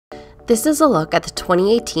This is a look at the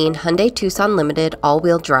 2018 Hyundai Tucson Limited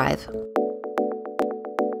all-wheel drive.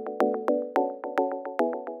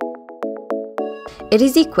 It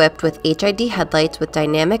is equipped with HID headlights with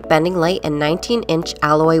dynamic bending light and 19-inch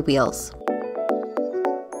alloy wheels.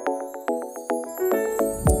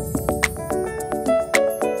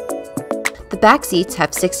 The back seats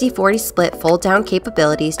have 60/40 split fold-down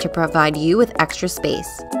capabilities to provide you with extra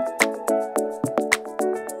space.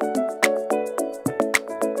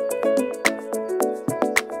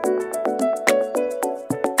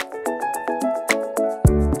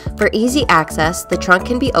 For easy access, the trunk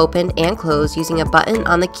can be opened and closed using a button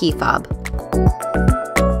on the key fob.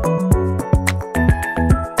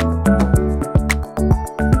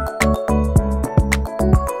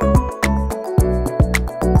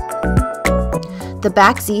 The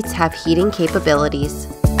back seats have heating capabilities.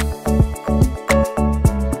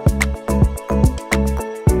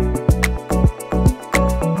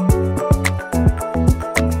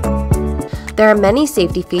 There are many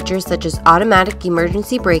safety features such as automatic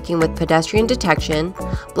emergency braking with pedestrian detection,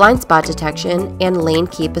 blind spot detection, and lane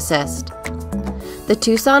keep assist. The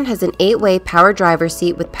Tucson has an 8-way power driver's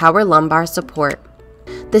seat with power lumbar support.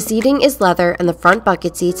 The seating is leather and the front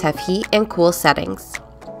bucket seats have heat and cool settings.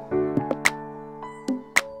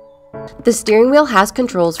 The steering wheel has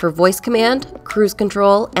controls for voice command, cruise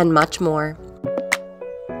control, and much more.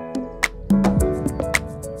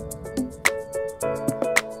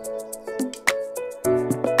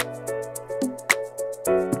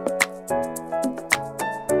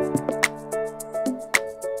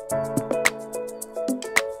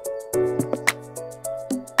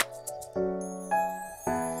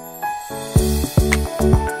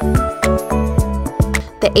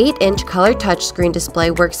 The 8-inch color touchscreen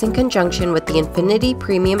display works in conjunction with the Infinity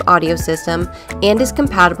Premium audio system and is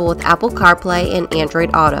compatible with Apple CarPlay and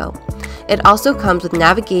Android Auto. It also comes with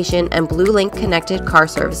navigation and BlueLink connected car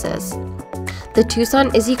services. The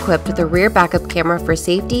Tucson is equipped with a rear backup camera for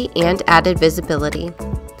safety and added visibility.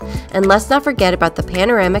 And let's not forget about the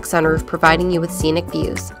panoramic sunroof providing you with scenic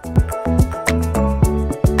views.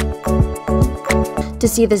 To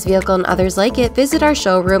see this vehicle and others like it, visit our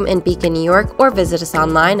showroom in Beacon, New York, or visit us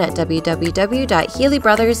online at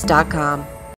www.healeybrothers.com.